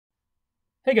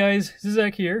Hey guys,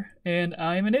 Zach here, and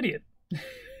I'm an idiot.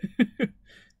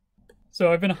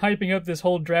 So I've been hyping up this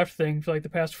whole draft thing for like the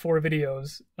past 4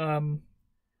 videos.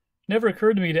 Never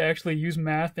occurred to me to actually use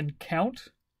math and count.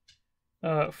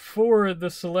 For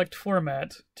the select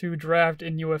format to draft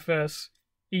in UFS,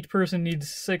 each person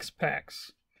needs 6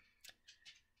 packs.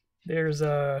 There's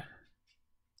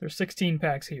 16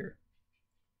 packs here.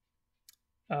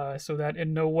 So that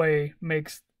in no way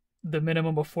makes the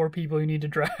minimum of 4 people you need to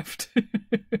draft.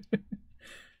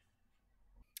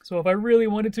 So if I really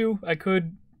wanted to, I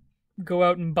could go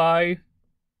out and buy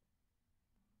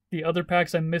the other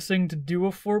packs I'm missing to do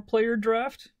a 4-player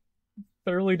draft.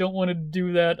 But I really don't want to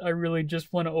do that. I really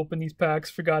just want to open these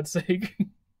packs, for God's sake.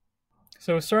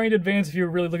 So sorry in advance if you were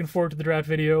really looking forward to the draft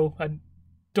video. I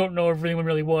don't know if anyone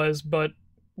really was, but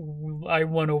I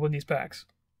want to open these packs.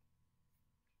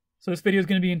 So this video is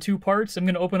going to be in 2 parts. I'm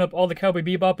going to open up all the Cowboy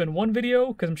Bebop in one video,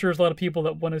 because I'm sure there's a lot of people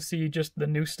that want to see just the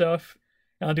new stuff.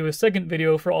 And I'll do a second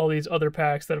video for all these other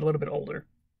packs that are a little bit older.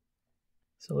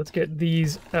 So let's get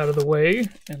these out of the way,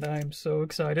 and I'm so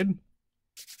excited.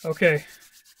 Okay,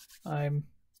 I'm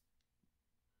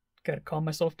gotta calm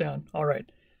myself down. All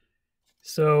right.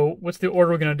 So what's the order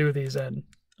we're gonna do these in?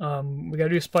 We gotta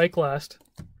do Spike last.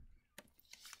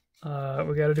 We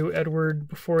gotta do Edward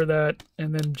before that,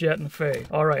 and then Jet and Faye.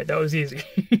 All right, that was easy.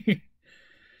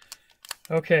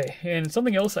 Okay, and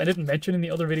something else I didn't mention in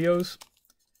the other videos.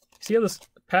 See how this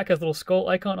pack has a little skull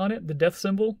icon on it, the death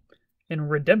symbol? In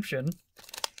Redemption,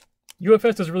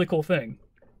 UFS does a really cool thing.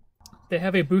 They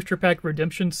have a booster pack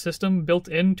redemption system built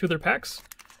into their packs.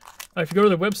 If you go to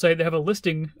their website, they have a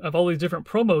listing of all these different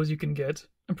promos you can get.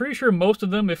 I'm pretty sure most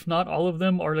of them, if not all of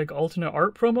them, are like alternate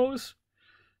art promos.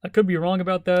 I could be wrong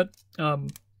about that.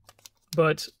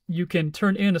 But you can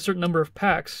turn in a certain number of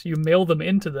packs. You mail them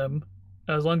into them,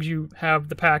 as long as you have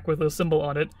the pack with a symbol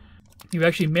on it. You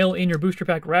actually mail in your booster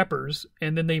pack wrappers,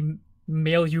 and then they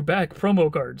mail you back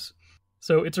promo cards.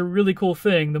 So it's a really cool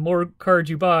thing. The more cards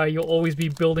you buy, you'll always be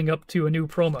building up to a new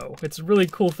promo. It's a really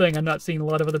cool thing I'm not seeing a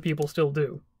lot of other people still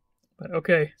do. But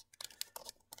okay,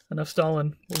 enough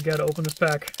stalling. We gotta open this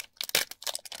pack.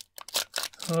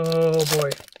 Oh boy.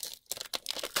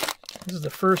 This is the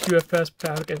first UFS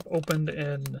pack I've opened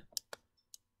in...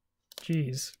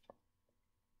 Jeez.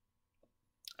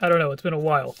 I don't know, it's been a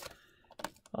while.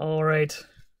 Alright.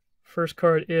 First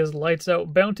card is Lights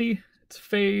Out Bounty. It's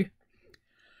Faye.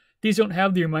 These don't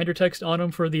have the reminder text on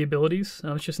them for the abilities.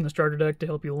 It's just in the starter deck to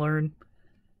help you learn.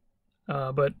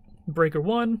 But Breaker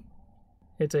 1,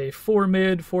 it's a 4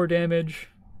 mid, 4 damage.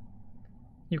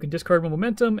 You can discard 1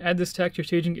 momentum, add this attack to your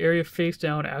staging area face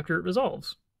down after it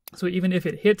resolves. So even if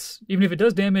it hits, even if it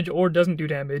does damage or doesn't do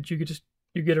damage, you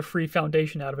get a free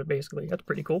foundation out of it basically. That's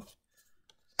pretty cool.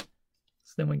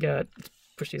 So then we got,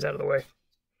 push these out of the way.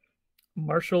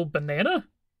 Marshall Banana?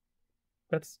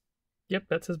 Yep,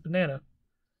 that says banana.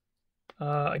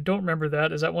 I don't remember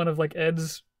that. Is that one of like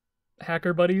Ed's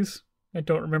hacker buddies? I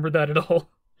don't remember that at all.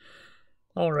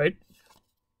 Alright.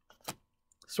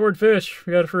 Swordfish.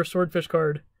 We got a first Swordfish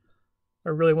card. I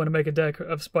really want to make a deck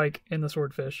of Spike in the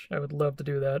Swordfish. I would love to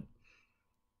do that.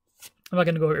 I'm not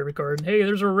going to go over every card. Hey,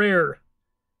 there's a rare.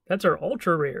 That's our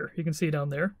ultra rare. You can see down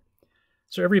there.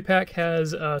 So every pack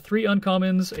has 3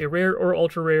 uncommons, a rare or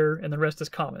ultra rare, and the rest is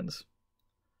commons.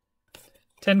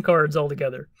 10 cards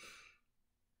altogether.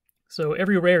 So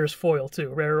every rare is foil too,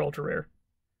 rare or ultra rare.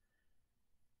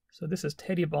 So this is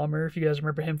Teddy Bomber, if you guys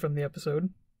remember him from the episode.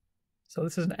 So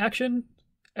this is an action.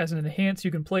 As an enhance, you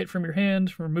can play it from your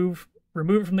hand, remove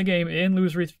it from the game, and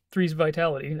lose 3's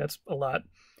vitality. That's a lot.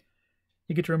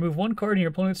 You get to remove 1 card in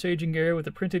your opponent's staging area with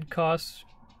a printed cost,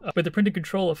 with the printed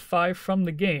control of 5 from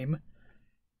the game,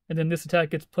 and then this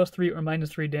attack gets +3 or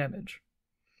 -3 damage.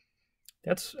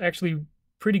 That's actually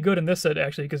pretty good in this set,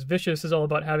 actually, because Vicious is all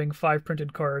about having 5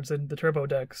 printed cards in the turbo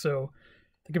deck, so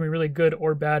it can be really good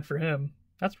or bad for him.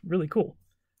 That's really cool.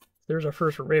 There's our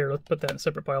first rare. Let's put that in a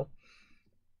separate pile.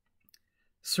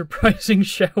 Surprising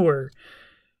Shower.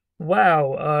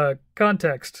 Wow,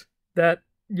 context.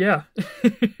 Yeah.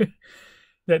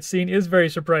 That scene is very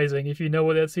surprising. If you know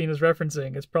what that scene is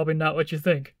referencing, it's probably not what you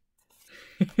think.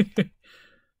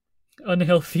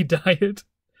 Unhealthy diet.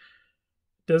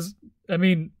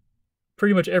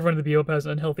 Pretty much everyone in the BOP has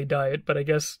an unhealthy diet, but I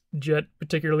guess Jet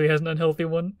particularly has an unhealthy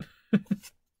one.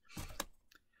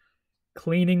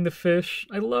 Cleaning the fish.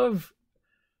 I love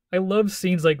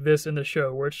scenes like this in the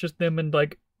show, where it's just them in,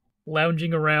 like,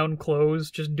 lounging around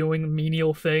clothes, just doing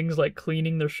menial things, like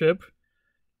cleaning their ship.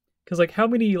 Because, like, how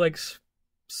many, like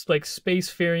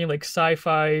spacefaring, like,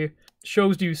 sci-fi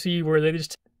shows do you see where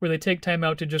they take time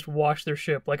out to just wash their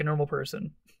ship like a normal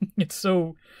person? It's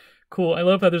so Cool. I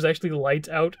love how there's actually lights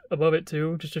out above it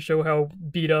too, just to show how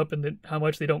beat up and how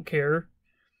much they don't care.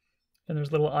 And there's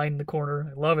a little eye in the corner.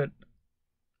 I love it.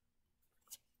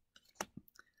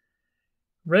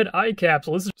 Red Eye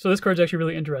Capsule. So this card's actually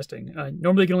really interesting.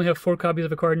 Normally you can only have 4 copies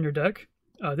of a card in your deck.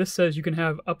 This says you can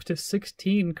have up to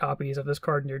 16 copies of this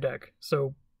card in your deck.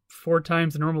 So 4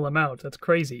 times the normal amount. That's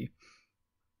crazy.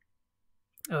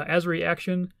 As a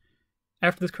reaction,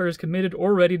 after this card is committed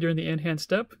or ready during the end hand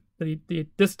step,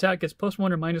 this attack gets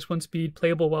 +1 or -1 speed,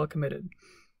 playable while committed.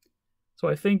 So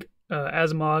I think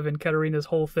Asimov and Katarina's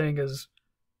whole thing is,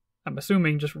 I'm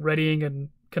assuming, just readying and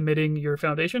committing your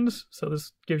foundations. So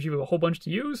this gives you a whole bunch to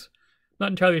use.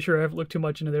 Not entirely sure. I haven't looked too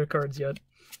much into their cards yet.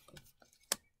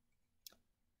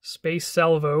 Space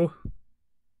Salvo.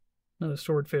 Another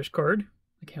Swordfish card.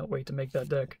 I can't wait to make that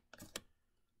deck.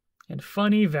 And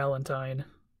Funny Valentine.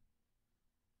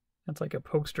 That's like a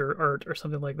poster art or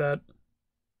something like that.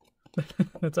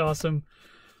 That's awesome.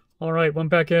 Alright, one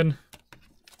pack in.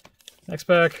 Next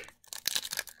pack.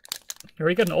 I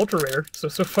already got an ultra rare, so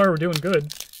far we're doing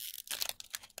good.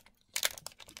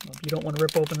 Oh, you don't want to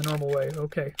rip open the normal way.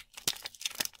 Okay.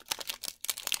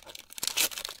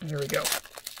 There we go.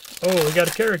 Oh, we got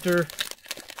a character.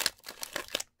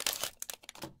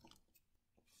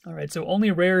 Alright, so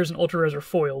only rares and ultra rares are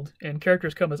foiled, and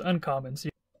characters come as uncommons.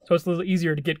 So it's a little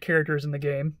easier to get characters in the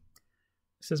game.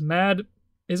 It says Mad...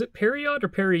 Is it Period or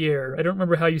Perrier? I don't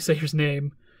remember how you say his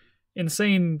name.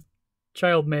 Insane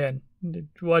Child Man.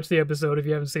 Watch the episode if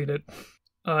you haven't seen it.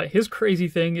 His crazy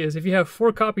thing is if you have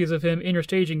 4 copies of him in your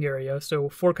staging area, so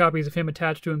 4 copies of him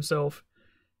attached to himself,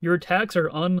 your attacks are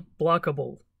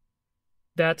unblockable.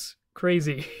 That's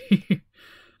crazy.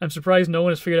 I'm surprised no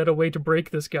one has figured out a way to break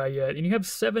this guy yet. And you have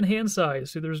 7 hand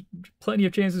size, so there's plenty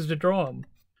of chances to draw him.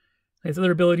 His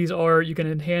other abilities are you can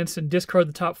enhance and discard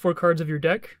the top 4 cards of your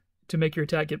deck to make your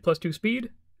attack get +2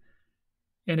 speed.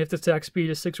 And if the attack speed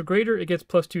is 6 or greater, it gets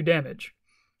 +2 damage.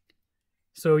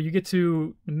 So you get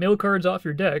to mill cards off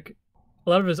your deck. A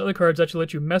lot of his other cards actually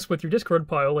let you mess with your discard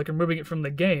pile, like removing it from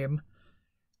the game.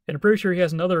 And I'm pretty sure he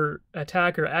has another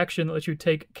attack or action that lets you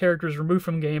take characters removed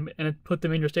from game and put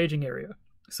them in your staging area.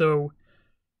 So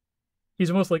he's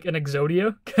almost like an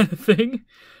Exodia kind of thing.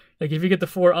 Like if you get the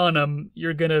 4 on him,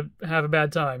 you're going to have a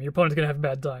bad time. Your opponent's going to have a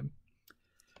bad time.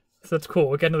 So that's cool.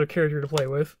 We got another character to play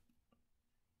with.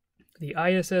 The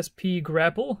ISSP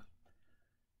Grapple.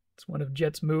 It's one of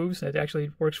Jet's moves. It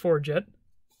actually works for Jet.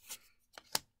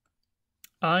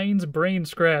 Ein's Brain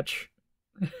Scratch.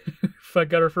 If I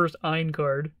got our first Ein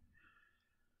card.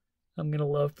 I'm going to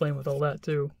love playing with all that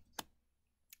too.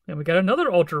 And we got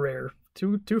another ultra rare.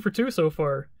 Two for 2 so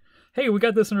far. Hey, we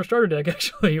got this in our starter deck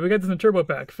actually. We got this in the Turbo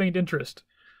Pack. Faint Interest.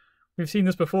 We've seen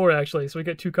this before actually, so we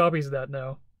get 2 copies of that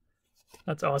now.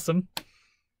 That's awesome.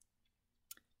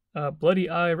 Bloody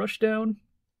Eye Rushdown.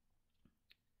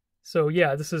 So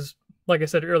yeah, this is, like I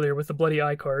said earlier, with the Bloody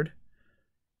Eye card.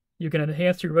 You can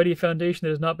enhance your ready foundation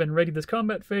that has not been ready this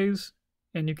combat phase,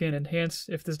 and you can enhance,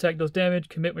 if this attack does damage,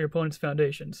 commit your opponent's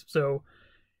foundations. So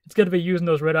it's going to be using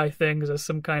those Red Eye things as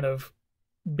some kind of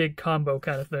big combo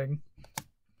kind of thing.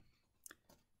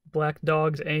 Black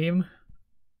Dog's Aim.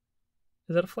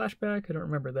 Is that a flashback? I don't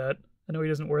remember that. I know he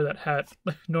doesn't wear that hat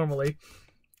normally.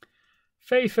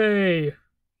 Fei.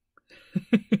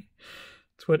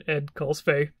 That's what Ed calls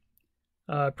Fei.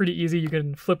 Pretty easy. You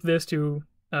can flip this to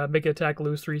make an attack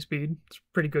lose 3 speed. It's a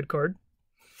pretty good card.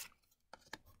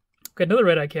 Got another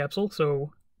Red Eye Capsule,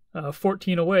 so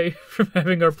 14 away from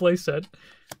having our playset.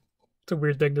 It's a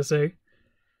weird thing to say.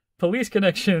 Police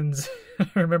Connections. I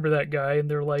remember that guy, and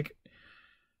they're like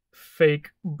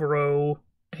fake bro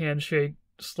handshake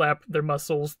slap their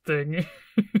muscles thing.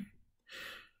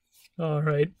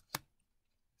 Alright.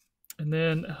 And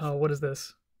then, what is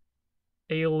this?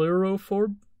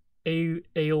 Ailurophobia?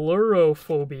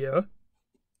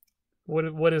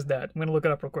 What is that? I'm going to look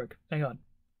it up real quick. Hang on.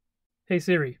 Hey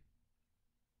Siri.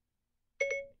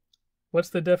 What's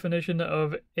the definition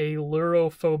of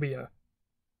ailurophobia?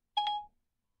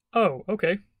 Oh,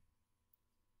 okay.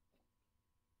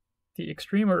 The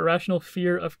extreme or irrational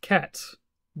fear of cats.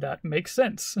 That makes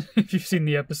sense, if you've seen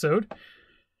the episode.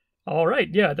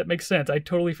 Alright, yeah, that makes sense. I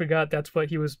totally forgot that's what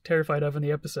he was terrified of in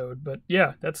the episode. But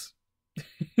yeah, that's...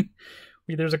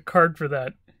 There's a card for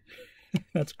that.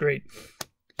 That's great.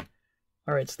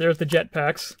 Alright, so there's the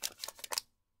jetpacks.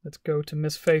 Let's go to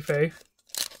Miss Fei.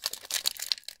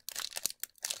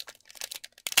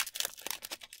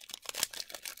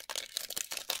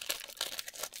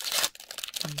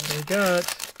 What we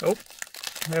got? Oh,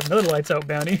 I have another Lights Out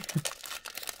bounty.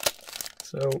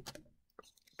 So,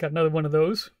 got another one of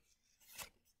those.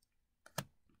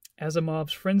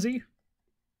 Asimov's Frenzy.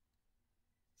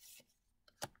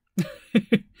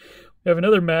 We have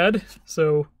another Mad,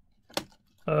 so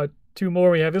 2 more.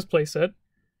 We have his playset.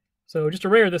 So just a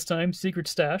rare this time, Secret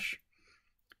Stash.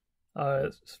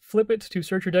 Flip it to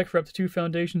search your deck for up to 2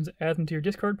 foundations, add them to your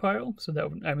discard pile. So that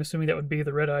I'm assuming that would be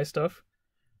the red eye stuff.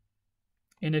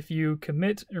 And if you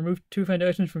commit, remove 2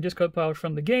 foundations from discard pile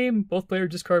from the game, both players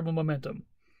discard 1 momentum.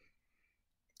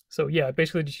 So yeah,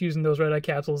 basically just using those red eye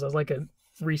capsules as like a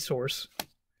resource.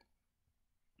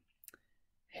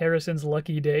 Harrison's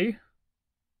Lucky Day.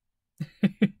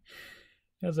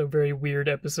 That's a very weird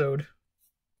episode.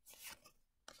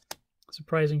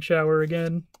 Surprising Shower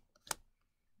again.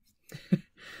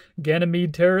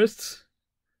 Ganymede Terrorists.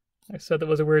 I said that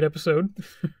was a weird episode.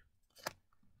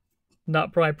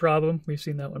 Not my Problem. We've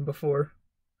seen that one before.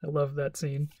 I love that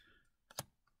scene.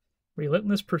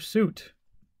 Relentless Pursuit.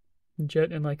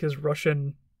 Jet in like his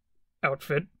Russian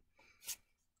outfit.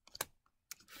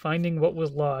 Finding What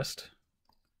Was Lost.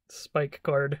 Spike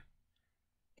card.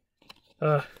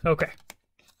 Okay.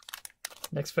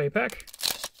 Next Fae pack.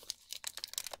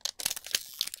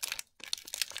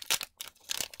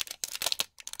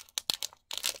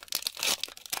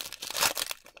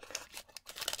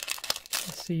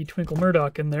 See Twinkle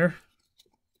Murdoch in there.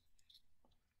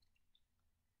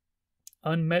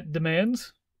 Unmet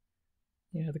Demands.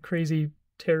 Yeah, the crazy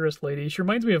terrorist lady. She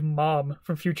reminds me of Mom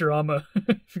from Futurama,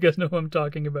 if you guys know who I'm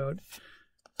talking about.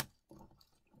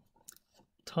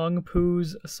 Tong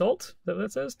Poo's Assault? Is that what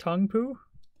that says? Tong Poo?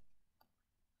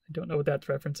 I don't know what that's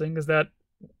referencing. Is that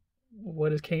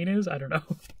what his cane is? I don't know.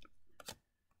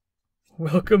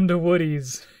 Welcome to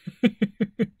Woody's.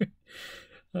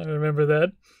 I remember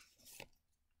that.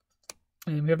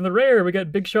 And we have in the rare, we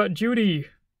got Big Shot Judy.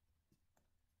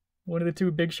 One of the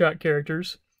 2 Big Shot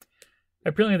characters.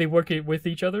 Apparently they work it with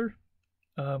each other.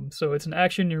 So it's an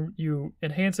action, you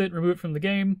enhance it, remove it from the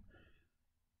game.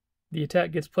 The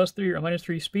attack gets +3 or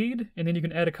 -3 speed, and then you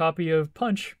can add a copy of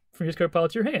Punch from your discard pile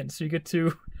to your hand. So you get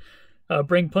to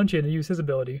bring Punch in and use his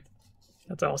ability.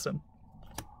 That's awesome.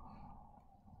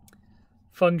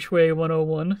 Feng Shui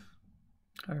 101.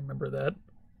 I remember that.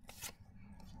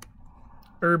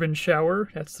 Urban Shower.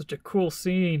 That's such a cool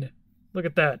scene. Look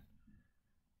at that.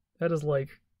 That is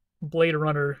like Blade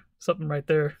Runner something right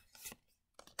there.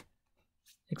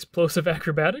 Explosive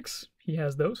Acrobatics. He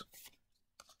has those.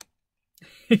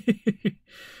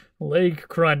 Leg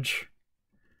Crunch.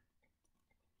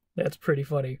 That's pretty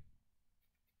funny.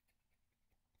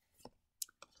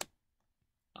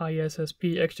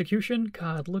 ISSP Execution.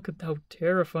 God, look at how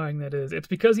terrifying that is. It's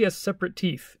because he has separate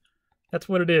teeth. That's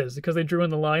what it is. Because they drew in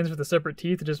the lines with the separate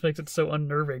teeth, it just makes it so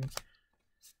unnerving.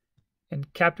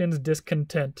 And Captain's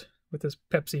Discontent with his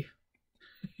Pepsi.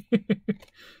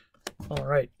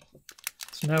 Alright.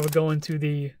 So now we're going to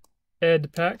the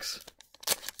Ed packs.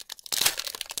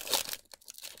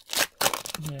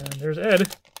 And there's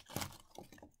Ed.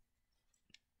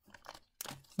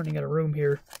 Running out of room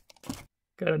here.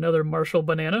 Got another Marshall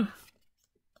Banana.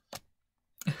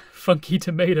 Funky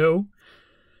Tomato.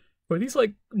 Were these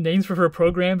like names for her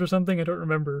programs or something? I don't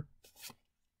remember.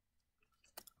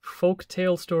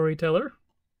 Folktale Storyteller.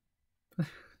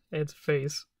 Ed's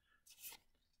face.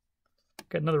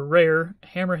 Got another rare.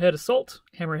 Hammerhead Assault.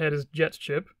 Hammerhead is Jet's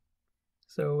chip.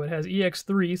 So it has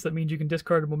EX3, so that means you can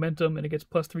discard a momentum and it gets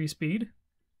 +3 speed.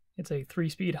 It's a 3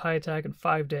 speed, high attack, and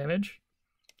 5 damage.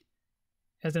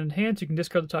 As an enhance, you can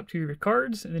discard the top 2 of your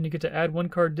cards, and then you get to add 1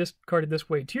 card discarded this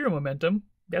way to your momentum.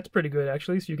 That's pretty good,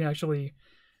 actually, so you can actually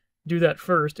do that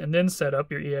first and then set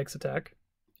up your EX attack.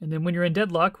 And then when you're in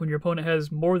deadlock, when your opponent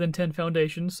has more than 10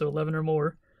 foundations, so 11 or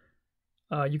more,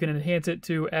 you can enhance it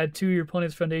to add 2 of your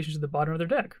opponent's foundations to the bottom of their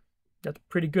deck. That's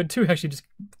pretty good too, actually. Just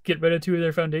get rid of 2 of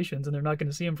their foundations and they're not going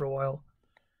to see them for a while.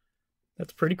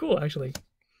 That's pretty cool, actually.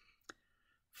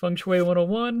 Feng Shui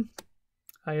 101,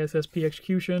 ISSP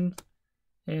Execution,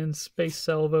 and Space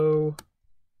Salvo,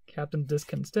 Captain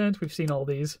Discontent. We've seen all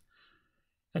these.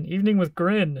 An Evening with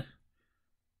Grin.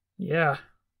 Yeah,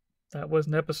 that was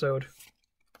an episode.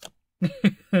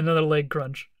 Another leg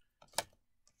crunch.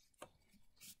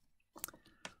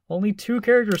 Only 2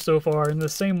 characters so far in the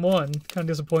same one. Kind of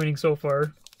disappointing so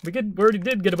far. We already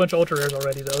did get a bunch of ultra rares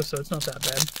already though, so it's not that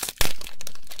bad.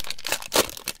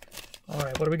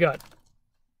 Alright, what do we got?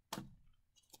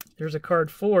 There's a card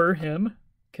for him.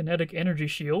 Kinetic Energy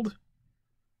Shield.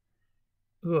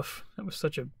 Oof, that was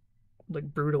such a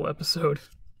brutal episode.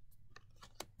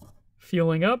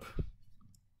 Fueling Up.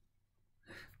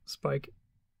 Spike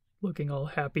looking all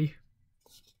happy.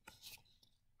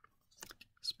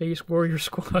 Space Warrior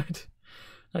Squad.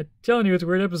 I'm telling you, it's a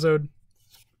weird episode.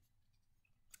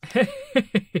 Hey!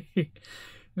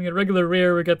 We got regular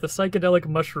rare, we got the Psychedelic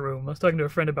Mushroom. I was talking to a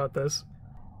friend about this.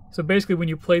 So basically when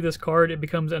you play this card, it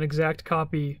becomes an exact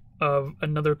copy of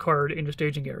another card in your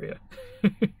staging area.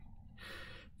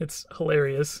 It's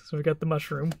hilarious. So we got the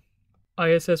mushroom.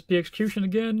 ISSP execution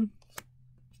again.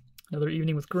 Another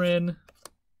evening with Grin.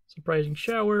 Surprising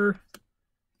shower.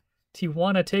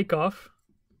 Tijuana takeoff.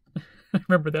 I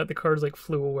remember that. The cards like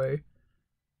flew away.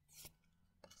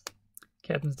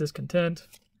 Captain's discontent.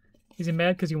 Is he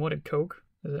mad because he wanted Coke?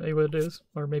 Is that maybe what it is?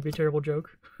 Or maybe a terrible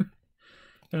joke?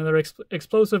 Another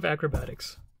explosive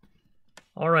acrobatics.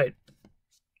 Alright.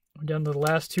 We're down to the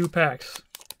last 2 packs.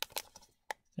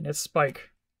 And it's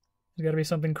Spike. There's got to be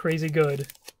something crazy good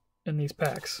in these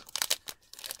packs.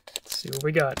 Let's see what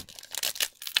we got.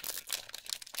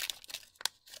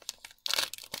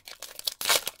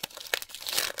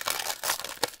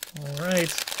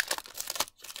 Alright.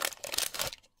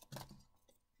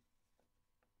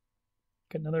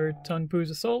 Got another Tongue Poo's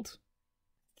Assault.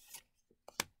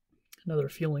 Another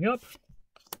Fueling Up.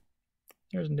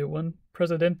 Here's a new one.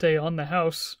 Presidente on the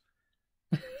house.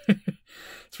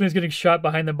 It's when he's getting shot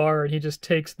behind the bar and he just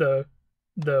takes the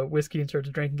whiskey and starts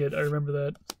drinking it. I remember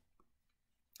that.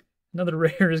 Another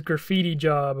rare is Graffiti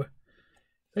Job.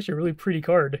 It's actually a really pretty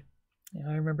card. Yeah,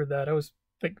 I remember that.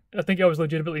 I think I was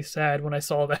legitimately sad when I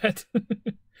saw that.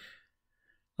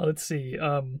 Let's see.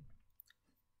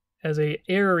 As a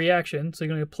air reaction, so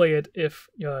you're going to play it if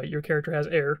your character has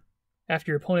air.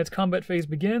 After your opponent's combat phase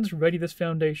begins, ready this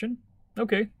foundation.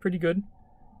 Okay, pretty good.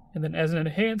 And then as an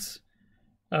enhance,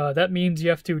 that means you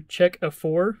have to check a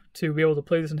 4 to be able to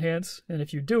play this enhance, and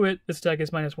if you do it, this attack is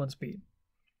 -1 speed.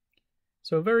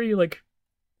 So a very, like,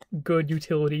 good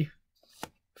utility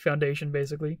foundation,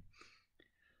 basically.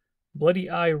 Bloody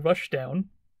Eye Rushdown.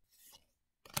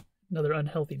 Another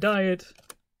unhealthy diet.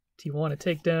 Tijuana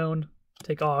Takedown.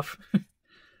 Take off.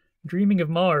 Dreaming of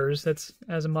Mars. That's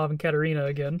Asimov and Katarina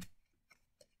again.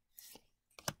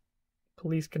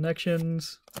 Police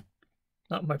Connections.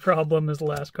 Not my problem is the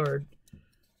last card.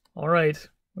 Alright.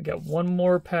 We got one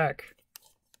more pack.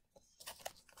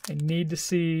 I need to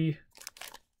see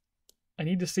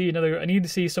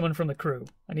someone from the crew.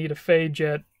 I need a Faye,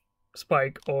 Jet,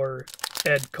 Spike, or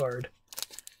Ed card.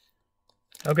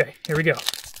 Okay, here we go.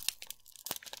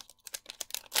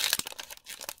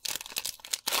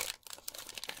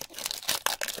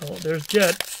 Oh, there's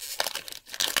Jet.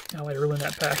 Oh, I ruined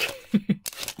that pack.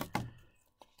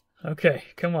 Okay,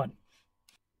 come on.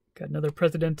 Got another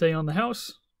Presidente on the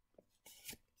house.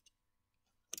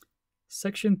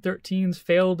 Section 13's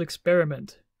failed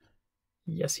experiment.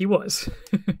 Yes, he was.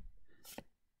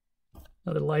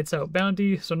 Another Lights Out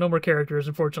Bounty. So no more characters,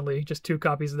 unfortunately. Just 2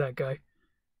 copies of that guy.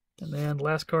 And then the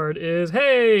last card is,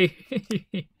 hey!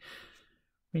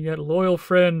 We got Loyal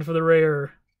Friend for the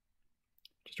rare.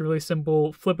 Just a really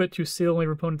simple, flip it to seal only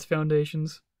your opponent's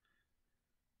foundations.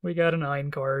 We got an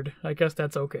Ein card. I guess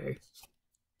that's okay.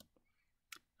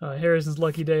 Harrison's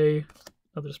Lucky Day.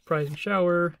 Another Surprising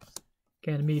Shower.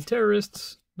 Ganymede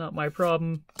Terrorists. Not my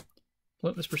problem.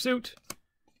 Relentless Pursuit.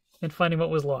 And Finding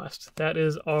What Was Lost. That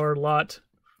is our lot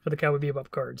for the Cowboy Bebop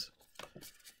cards.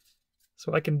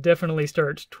 So I can definitely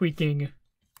start tweaking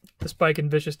the Spike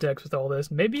and Vicious decks with all this.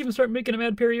 Maybe even start making a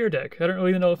Mad Perrier deck. I don't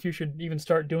really know if you should even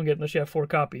start doing it unless you have 4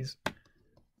 copies.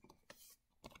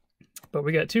 But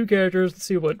we got 2 characters. Let's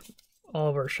see what all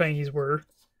of our shinies were.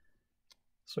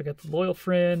 So I got the Loyal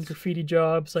Friend, Graffiti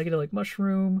Job, Psychedelic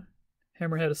Mushroom,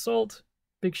 Hammerhead Assault,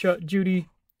 Big Shot Judy,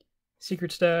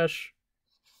 Secret Stash,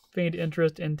 Feigned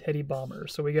Interest, and Teddy Bomber.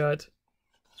 So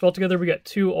altogether we got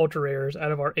 2 ultra rares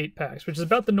out of our 8 packs, which is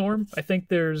about the norm. I think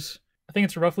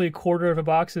it's roughly a quarter of a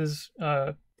box is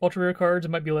ultra rare cards.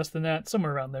 It might be less than that,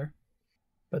 somewhere around there.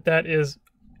 But that is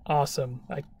awesome.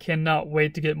 I cannot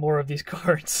wait to get more of these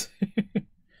cards.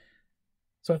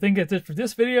 So I think that's it for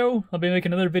this video. I'll be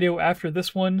making another video after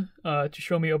this one to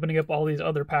show me opening up all these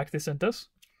other packs they sent us.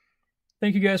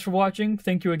 Thank you guys for watching.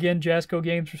 Thank you again, Jasco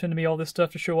Games, for sending me all this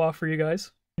stuff to show off for you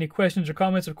guys. Any questions or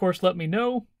comments, of course, let me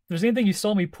know. If there's anything you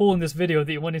saw me pull in this video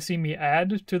that you want to see me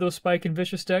add to those Spike and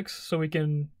Vicious decks so we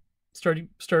can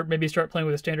maybe start playing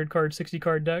with a standard card, 60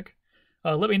 card deck,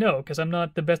 let me know, because I'm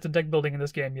not the best at deck building in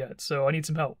this game yet, so I need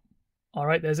some help.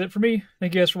 Alright, that's it for me.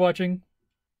 Thank you guys for watching.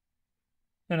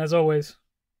 And as always,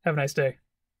 have a nice day.